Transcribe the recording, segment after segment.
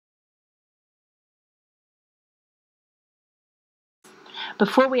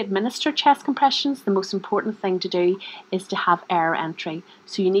Before we administer chest compressions, the most important thing to do is to have air entry.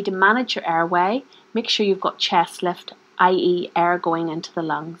 So you need to manage your airway, make sure you've got chest lift, i.e. air going into the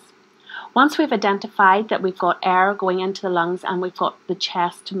lungs. Once we've identified that we've got air going into the lungs and we've got the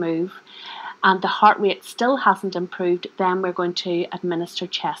chest to move and the heart rate still hasn't improved, then we're going to administer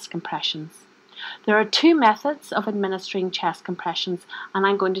chest compressions. There are two methods of administering chest compressions, and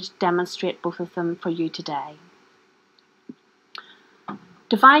I'm going to demonstrate both of them for you today.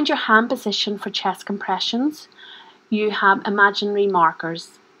 To find your hand position for chest compressions, you have imaginary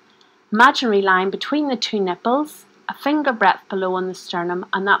markers. Imaginary line between the two nipples, a finger breadth below on the sternum,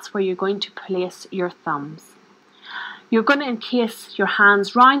 and that's where you're going to place your thumbs. You're going to encase your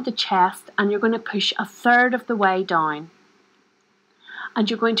hands round the chest and you're going to push a third of the way down. And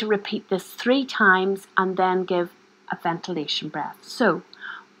you're going to repeat this 3 times and then give a ventilation breath. So,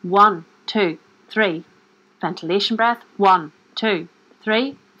 1, 2, 3, ventilation breath, 1, 2,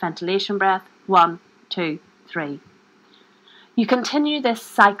 3, ventilation breath, 1, 2, 3. You continue this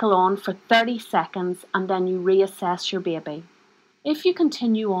cycle on for 30 seconds and then you reassess your baby. If you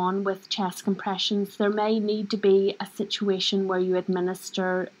continue on with chest compressions, there may need to be a situation where you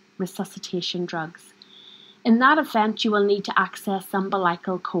administer resuscitation drugs. In that event, you will need to access the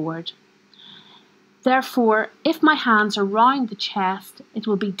umbilical cord. Therefore, if my hands are round the chest, it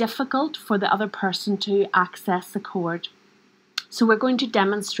will be difficult for the other person to access the cord. So we're going to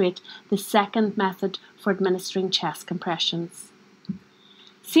demonstrate the second method for administering chest compressions.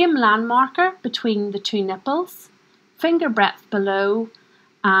 Same land marker between the two nipples, finger breadth below,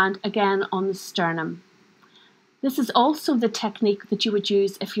 and again on the sternum. This is also the technique that you would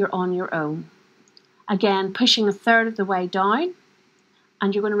use if you're on your own. Again, pushing a third of the way down,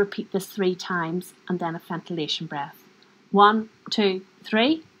 and you're going to repeat this 3 times and then a ventilation breath. 1, 2,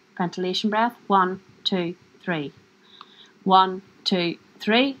 3, ventilation breath, 1, 2, 3. 1, 2,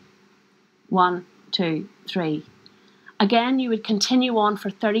 3, 1, 2, 3. Again, you would continue on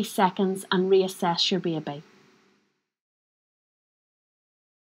for 30 seconds and reassess your baby.